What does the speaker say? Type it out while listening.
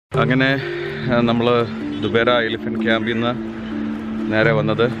അങ്ങനെ നമ്മൾ ദുബേര എലിഫൻറ്റ് ക്യാമ്പിൽ നിന്ന് നേരെ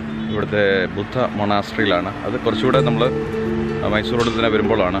വന്നത് ഇവിടുത്തെ ബുദ്ധ മൊണാസ്ട്രിയിലാണ്. അത് കുറച്ചുകൂടെ നമ്മൾ മൈസൂരോട് തന്നെ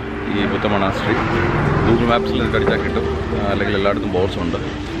വരുമ്പോഴാണ് ഈ ബുദ്ധ മൊണാസ്ട്രി. ഗൂഗിൾ മാപ്സിൽ കടിച്ചാൽ കിട്ടും, അല്ലെങ്കിൽ എല്ലായിടത്തും ബോർഡ്സ് ഉണ്ട്.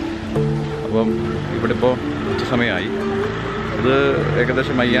 അപ്പം ഇവിടെ ഇപ്പോൾ ഉച്ചസമയമായി. ഇത്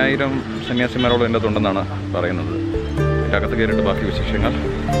ഏകദേശം 5000 സന്യാസിമാരോളം എൻ്റെ അടുത്തുണ്ടെന്നാണ് പറയുന്നത്. എൻ്റെ അകത്ത് കയറിയിട്ട് ബാക്കി വിശേഷങ്ങൾ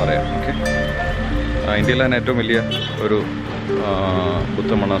പറയാം. ഓക്കെ. ഇന്ത്യയിലെ തന്നെ ഏറ്റവും വലിയ ഒരു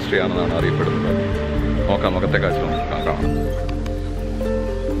ബുദ്ധ മൊണാസ്ട്രി ആണെന്നാണ് അറിയപ്പെടുന്നത്. നോക്കാം, മുഖത്തെ കാഴ്ച കാണാം.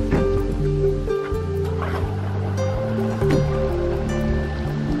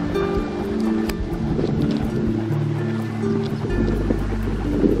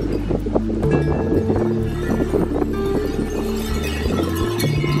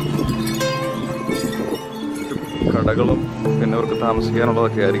 കടകളും പിന്നെ അവർക്ക്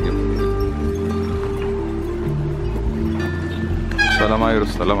താമസിക്കാനുള്ളതൊക്കെ ആയിരിക്കും. വിശാലമായൊരു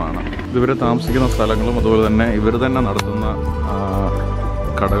സ്ഥലമാണ്. ഇവർ താമസിക്കുന്ന സ്ഥലങ്ങളും അതുപോലെ തന്നെ ഇവർ തന്നെ നടത്തുന്ന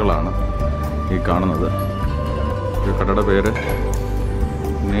കടകളാണ് ഈ കാണുന്നത്. ഈ കടയുടെ പേര്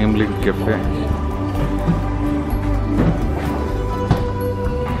ലിംഗ് കഫേ.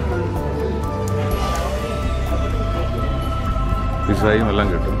 പിസ്സയും എല്ലാം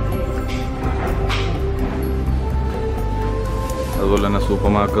കിട്ടും. അതുപോലെ തന്നെ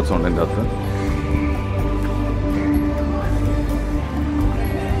സൂപ്പർ മാർക്കറ്റ്സ് ഉണ്ട് എൻ്റെ അകത്ത്.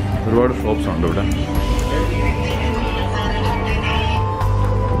 ഒരുപാട് ഷോപ്സ് ഉണ്ട് ഇവിടെ.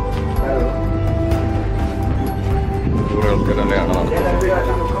 കുറേ ആൾക്കാർ തന്നെയാണ് നടത്തുന്നത്.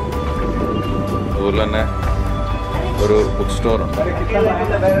 അതുപോലെ തന്നെ ഒരു ബുക്ക് സ്റ്റോറുണ്ട്.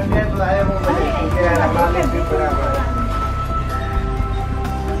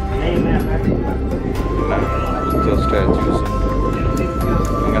 ബുദ്ധ സ്റ്റാച്യൂസ്,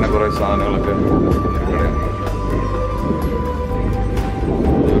 അങ്ങനെ കുറേ സാധനങ്ങളൊക്കെ ഇവിടെയാണ്.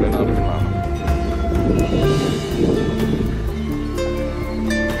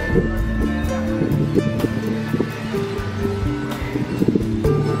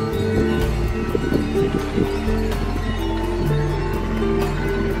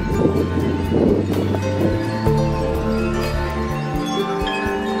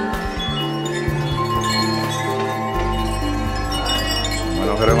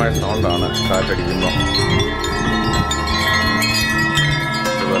 മനോഹരമായ സൗണ്ടാണ് കാറ്റടിക്കുമ്പോൾ.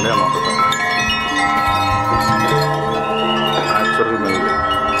 വില നോക്കട്ടെ. നാച്ചുറൽ മെലഡി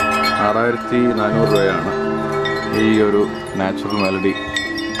 6400 രൂപയാണ് ഈ ഒരു നാച്ചുറൽ മെലഡി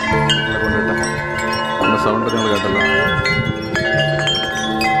കൊണ്ടിട്ട്. നമ്മുടെ സൗണ്ട് നിങ്ങൾ കേട്ടല്ലോ.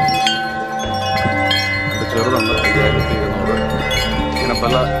 ചെറുതുണ്ട് 5200. ഇങ്ങനെ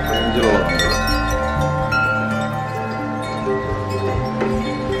പല റേഞ്ചിലുള്ളതുണ്ട്.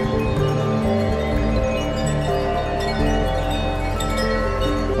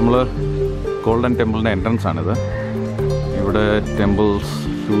 നമ്മൾ ഗോൾഡൻ ടെമ്പിളിൻ്റെ എൻട്രൻസ് ആണിത്. ഇവിടെ temples,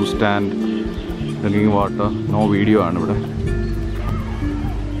 shoe stand, drinking water, no video ആണ് ഇവിടെ.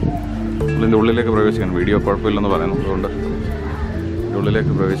 ഇതിൻ്റെ ഉള്ളിലേക്ക് പ്രവേശിക്കുകയാണ്. വീഡിയോ കുഴപ്പമില്ലെന്ന് പറയുന്നു, അതുകൊണ്ട്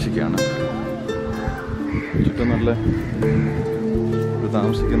ഉള്ളിലേക്ക് പ്രവേശിക്കുകയാണ്. ചുറ്റും നല്ല ഒരു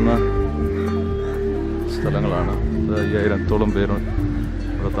താമസിക്കുന്ന സ്ഥലങ്ങളാണ്. 5000-ഓളം പേര്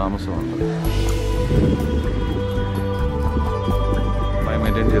ഇവിടെ താമസമുണ്ട്.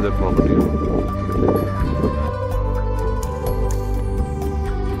 മെയിൻറ്റെയിൻ ചെയ്ത പ്രോപ്പർട്ടിയാണ്.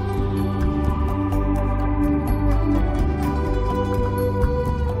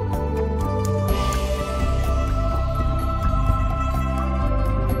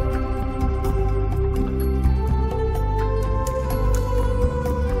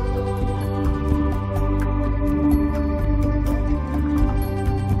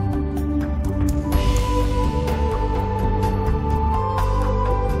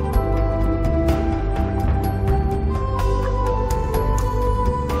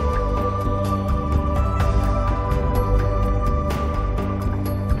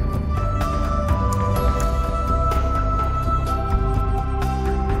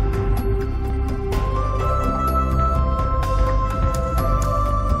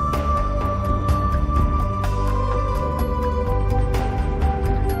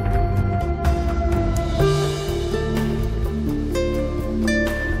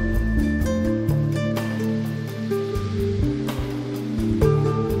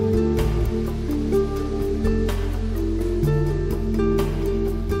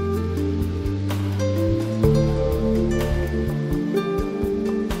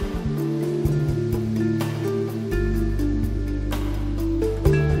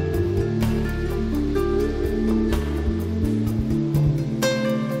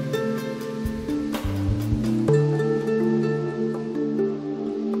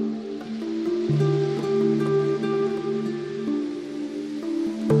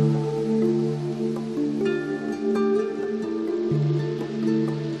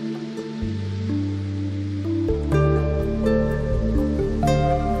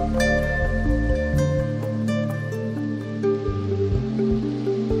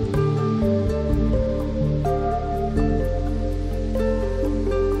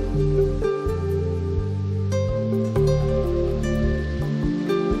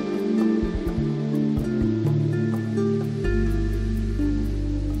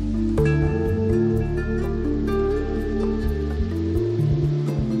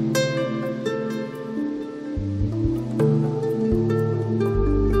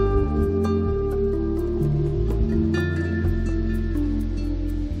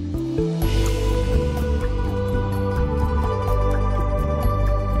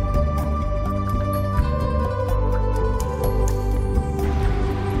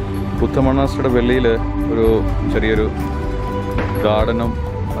 ബുദ്ധ മൊണാസ്ട്രിയുടെ വെളിയിൽ ഒരു ചെറിയൊരു ഗാർഡനും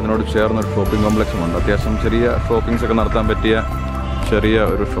അതിനോട് ചേർന്നൊരു ഷോപ്പിംഗ് കോംപ്ലക്സും ഉണ്ട്. അത്യാവശ്യം ചെറിയ ഷോപ്പിങ്സ് ഒക്കെ നടത്താൻ പറ്റിയ ചെറിയ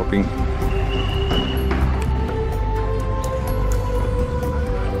ഒരു ഷോപ്പിംഗ്